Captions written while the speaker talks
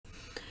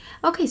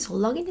Okay, so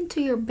logging into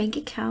your bank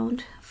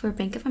account for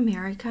Bank of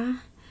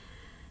America,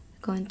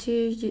 going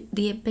to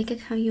the bank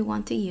account you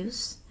want to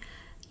use.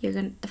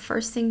 The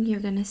first thing you're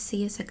gonna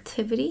see is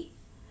activity.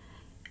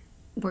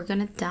 We're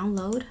gonna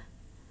download.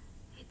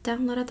 Hit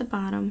download at the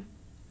bottom,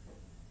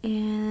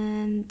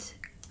 and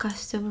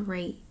custom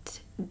rate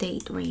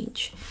date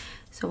range.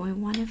 So we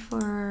want it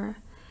for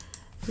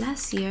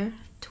last year,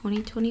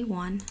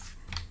 2021,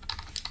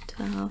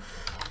 12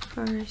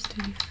 first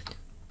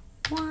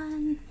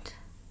 2021.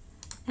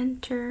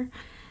 Enter.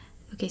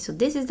 Okay, so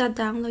this is the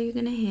download you're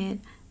gonna hit.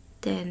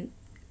 Then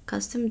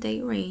custom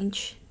date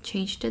range,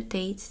 change the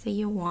dates that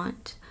you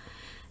want.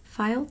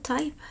 File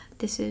type,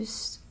 this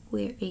is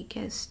where it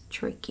gets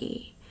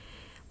tricky.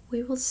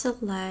 We will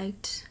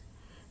select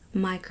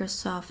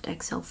Microsoft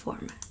Excel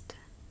format.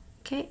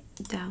 Okay,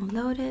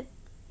 download it,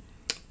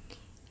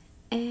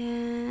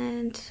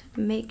 and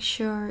make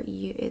sure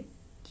you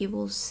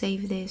will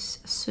save this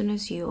as soon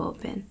as you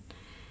open.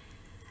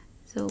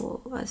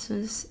 So as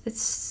soon as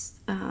it's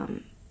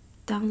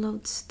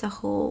downloads the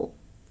whole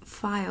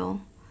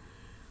file,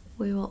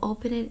 we will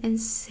open it and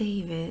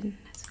save it.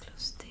 Let's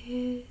close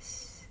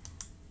this.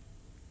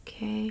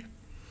 Okay,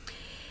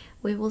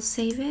 we will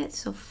save it.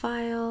 So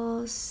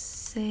file,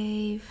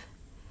 save,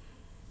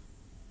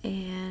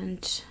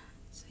 and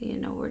so you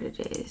know what it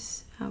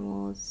is. I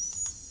will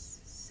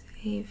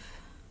save.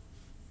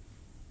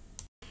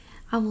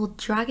 I will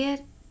drag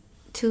it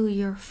to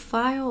your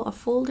file, a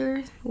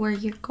folder where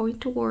you're going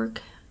to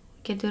work.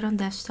 You can do it on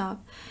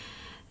desktop,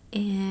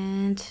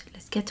 and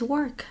let's get to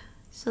work.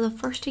 So the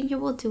first thing you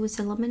will do is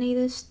eliminate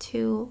this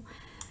two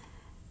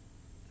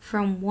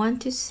from 1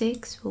 to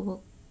 6. We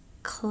will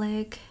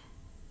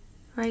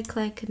right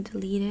click and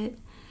delete it,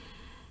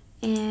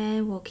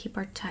 and we'll keep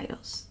our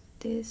titles.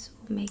 This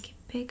will make it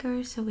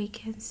bigger so we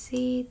can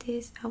see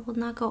this. I will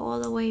not go all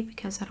the way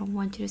because I don't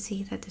want you to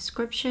see the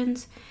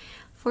descriptions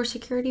for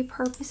security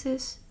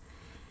purposes.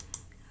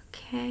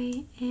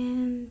 Okay,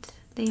 and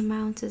the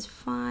amount is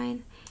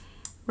fine.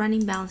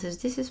 Running balances,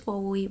 this is what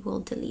we will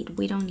delete.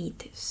 We don't need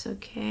this.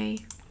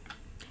 Okay,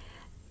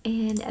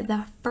 and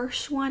the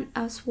first one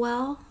as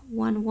well,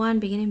 1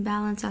 beginning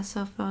balance as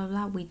of blah,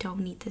 blah, blah, we don't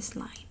need this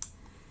line.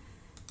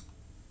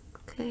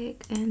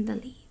 Click and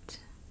delete.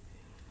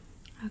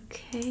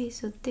 Okay,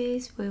 so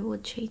this we will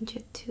change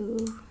it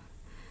to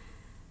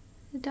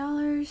the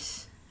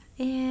dollars,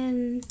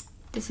 and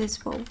this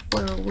is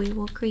where we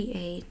will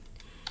create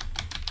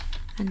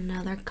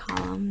another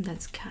column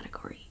that's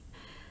category.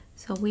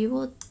 So we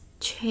will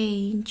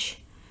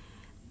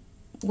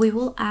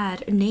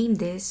name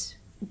this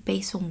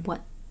based on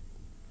what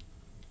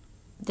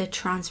the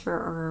transfer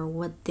or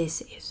what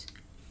this is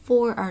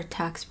for our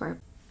tax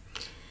purpose.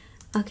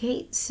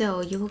 Okay,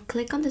 so you will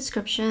click on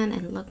description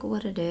and look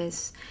what it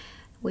is.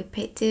 We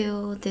paid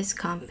to this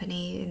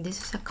company, and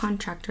this is a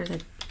contractor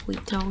that we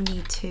don't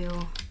need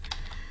to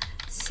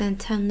send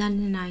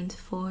 1099s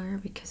for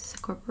because it's a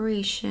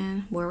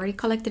corporation. We already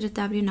collected a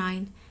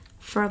W-9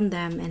 from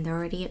them, and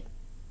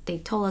they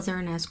told us they're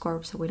an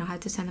s-corp, so we don't have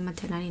to send them a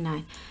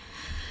 1099.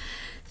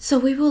 So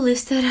we will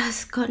list it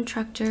as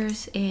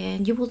contractors,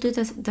 and you will do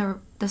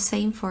the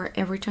same for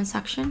every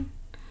transaction.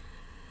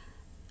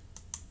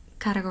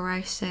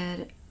 Categorize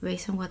it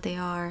based on what they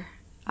are.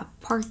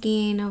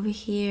 Parking over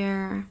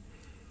here,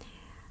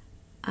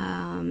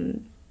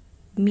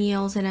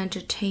 meals and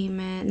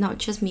entertainment. No,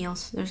 just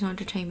meals. There's no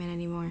entertainment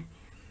anymore.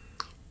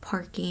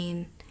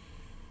 Parking,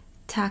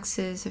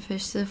 taxes, if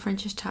it's the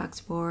French tax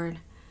board.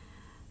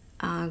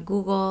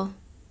 Google,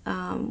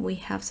 we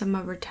have some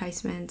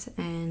advertisements,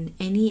 and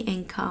any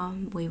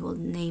income we will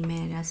name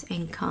it as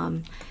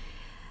income.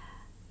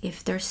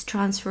 If there's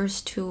transfers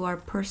to our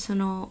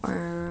personal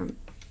or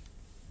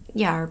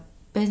our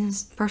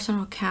business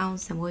personal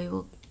accounts, then we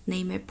will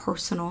name it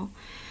personal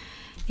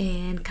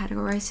and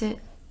categorize it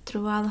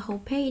throughout the whole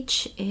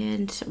page,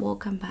 and we'll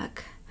come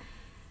back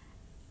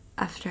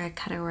after I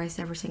categorize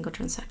every single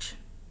transaction.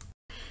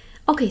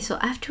 Okay, so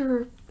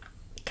after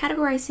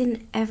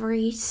categorizing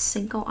every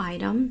single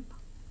item,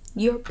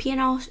 your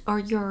P&L or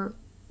your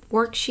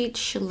worksheet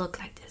should look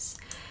like this.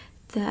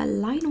 The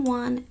line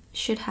 1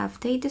 should have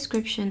date,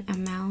 description,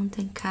 amount,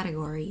 and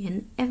category,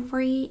 and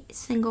every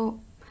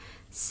single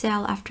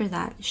cell after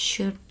that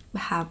should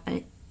have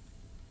a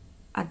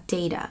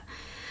data,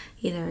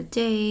 either a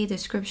day,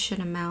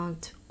 description,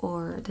 amount,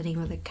 or the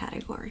name of the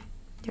category.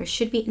 There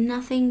should be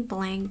nothing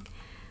blank,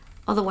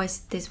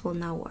 otherwise this will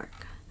not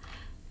work.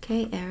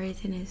 Okay,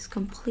 everything is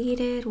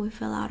completed. We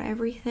fill out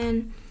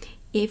everything.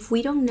 If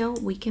we don't know,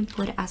 we can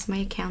put ask my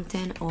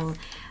accountant, or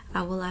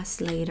I will ask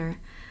later,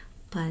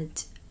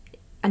 but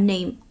a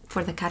name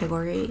for the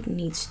category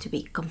needs to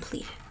be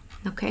completed.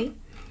 Okay,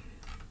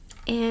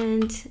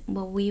 and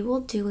what we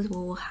will do is we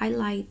will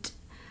highlight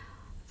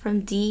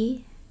from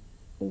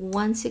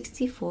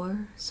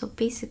D164, so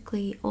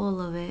basically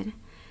all of it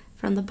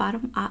from the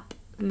bottom up,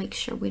 make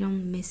sure we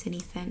don't miss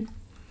anything,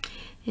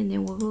 and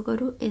then we will go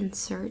to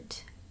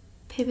insert,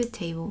 pivot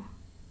table,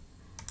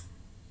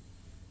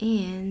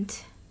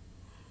 and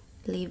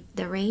leave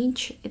the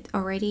range. It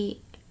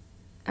already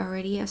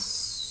already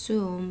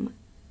assume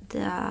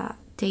the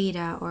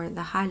data or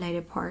the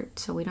highlighted part,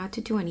 so we don't have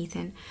to do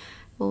anything.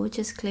 We'll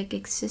just click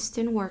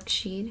existing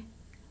worksheet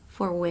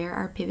for where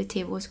our pivot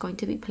table is going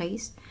to be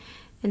placed,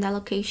 and the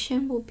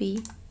location will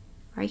be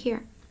right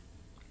here,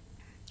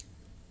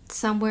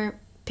 somewhere,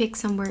 pick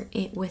somewhere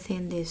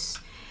within this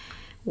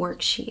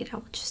worksheet.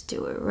 I'll just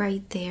do it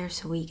right there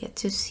so we get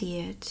to see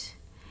it,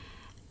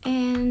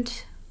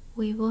 and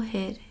we will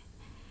hit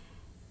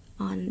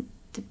on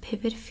the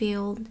pivot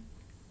field.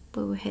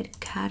 We will hit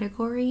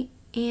category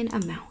and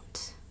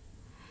amount,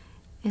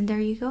 and there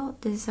you go.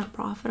 This is a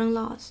profit and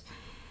loss.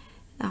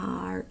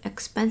 Our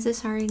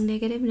expenses are a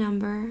negative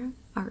number.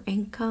 Our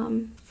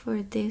income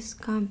for this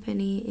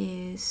company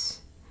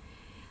is,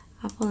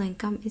 Apple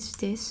income is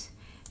this.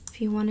 If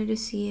you wanted to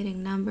see it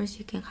in numbers,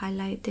 you can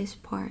highlight this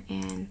part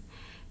and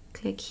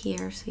click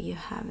here so you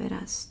have it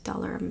as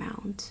dollar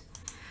amount.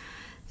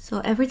 So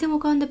everything will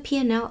go on the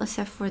P&L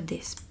except for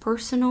this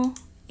personal.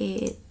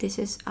 This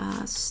is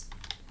a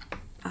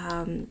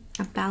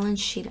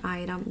balance sheet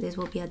item. This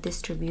will be a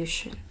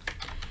distribution.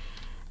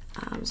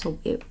 So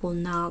it will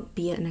not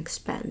be an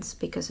expense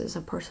because it's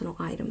a personal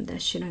item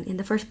that shouldn't, in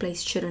the first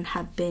place, shouldn't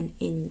have been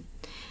in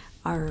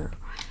our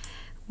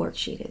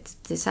worksheet.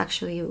 This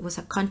actually was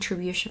a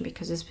contribution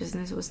because this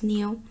business was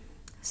new,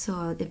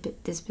 so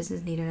this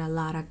business needed a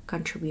lot of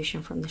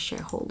contribution from the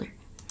shareholder.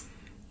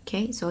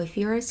 Okay, so if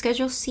you're a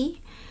Schedule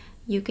C,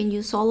 you can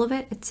use all of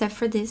it except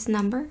for this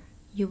number.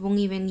 You won't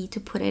even need to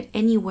put it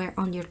anywhere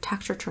on your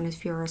tax return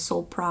if you're a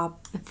sole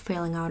prop and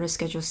filling out a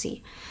Schedule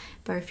C.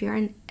 But if you're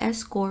an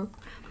S-corp,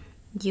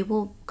 you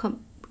will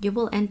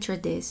enter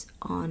this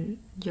on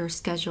your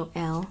Schedule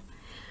L.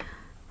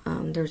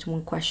 There's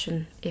one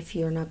question: if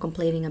you're not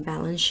completing a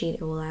balance sheet,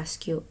 it will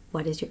ask you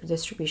what is your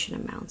distribution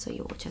amount, so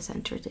you will just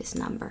enter this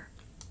number.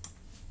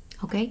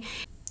 Okay,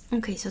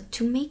 so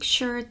to make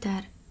sure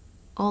that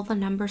all the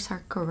numbers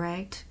are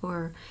correct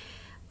or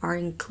are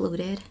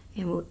included,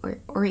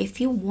 or if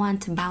you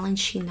want a balance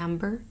sheet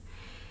number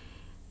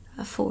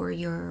for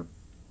your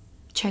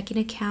checking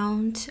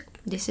account,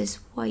 this is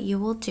what you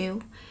will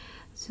do.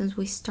 Since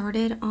we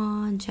started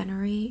on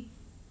January,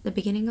 the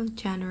beginning of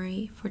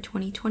January for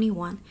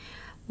 2021,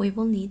 we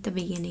will need the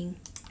beginning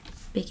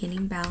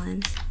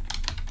balance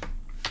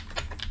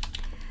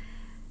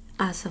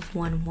as of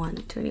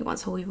 1/1/21.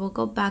 So we will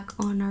go back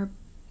on our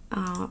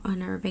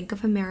Bank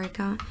of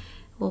America.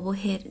 We will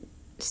hit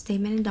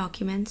statement and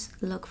documents,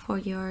 look for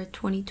your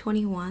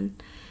 2021,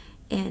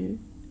 and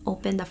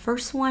open the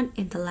first one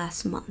in the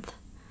last month.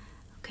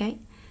 Okay,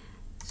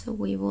 so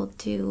we will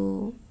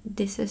do,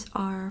 this is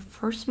our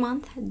first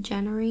month,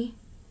 January.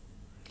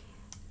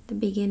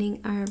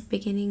 Our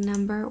beginning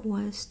number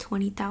was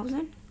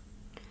 20,000.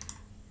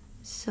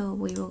 So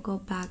we will go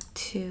back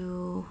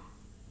to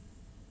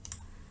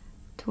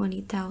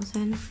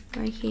 20,000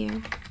 right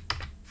here.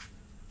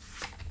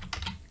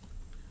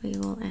 We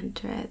will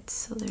enter it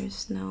so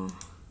there's no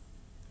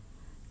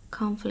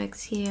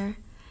conflicts here,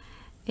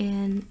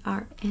 and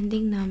our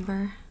ending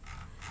number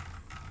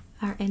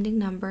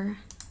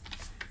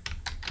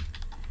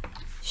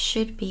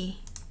should be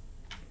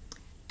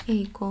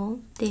equal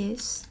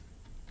this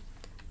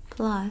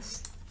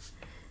plus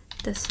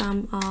the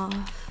sum of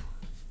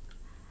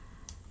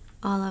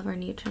all of our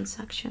new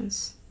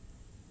transactions.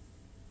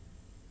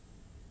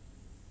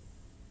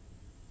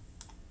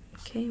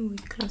 Okay, we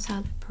close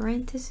out the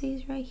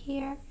parentheses right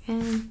here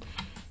and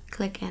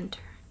click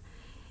enter,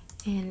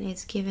 and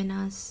it's giving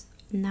us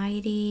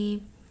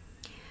 90,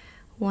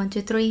 1,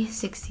 2, 3,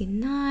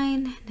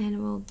 69.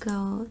 Then we'll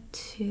go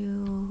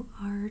to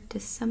our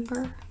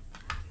December,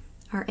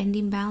 our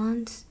ending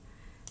balance.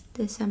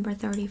 December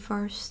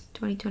 31st,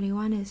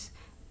 2021 is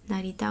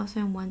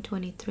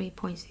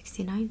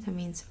 90,123.69. That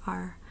means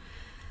our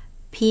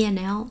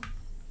P&L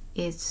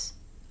is,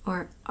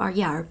 our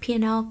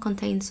P&L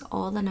contains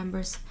all the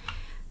numbers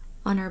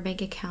on our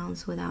bank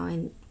accounts without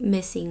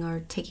missing or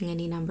taking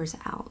any numbers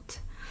out.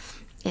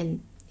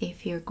 And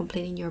if you're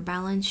completing your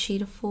balance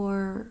sheet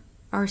for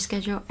our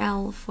Schedule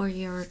L for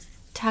your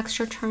tax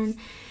return,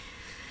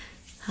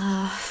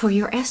 for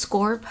your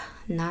S-corp,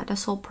 not a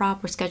sole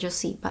prop or Schedule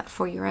C, but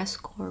for your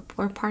S-corp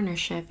or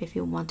partnership, if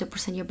you want to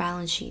present your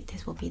balance sheet,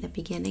 this will be the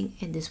beginning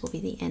and this will be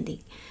the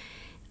ending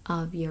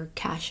of your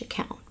cash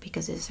account,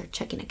 because this is our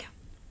checking account.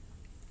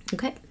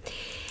 Okay,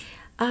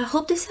 I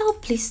hope this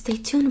helped. Please stay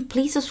tuned,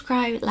 please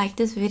subscribe, like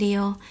this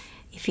video.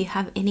 If you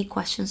have any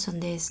questions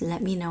on this,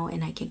 let me know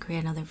and I can create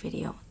another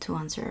video to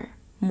answer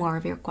more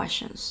of your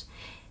questions.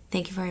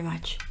 Thank you very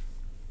much.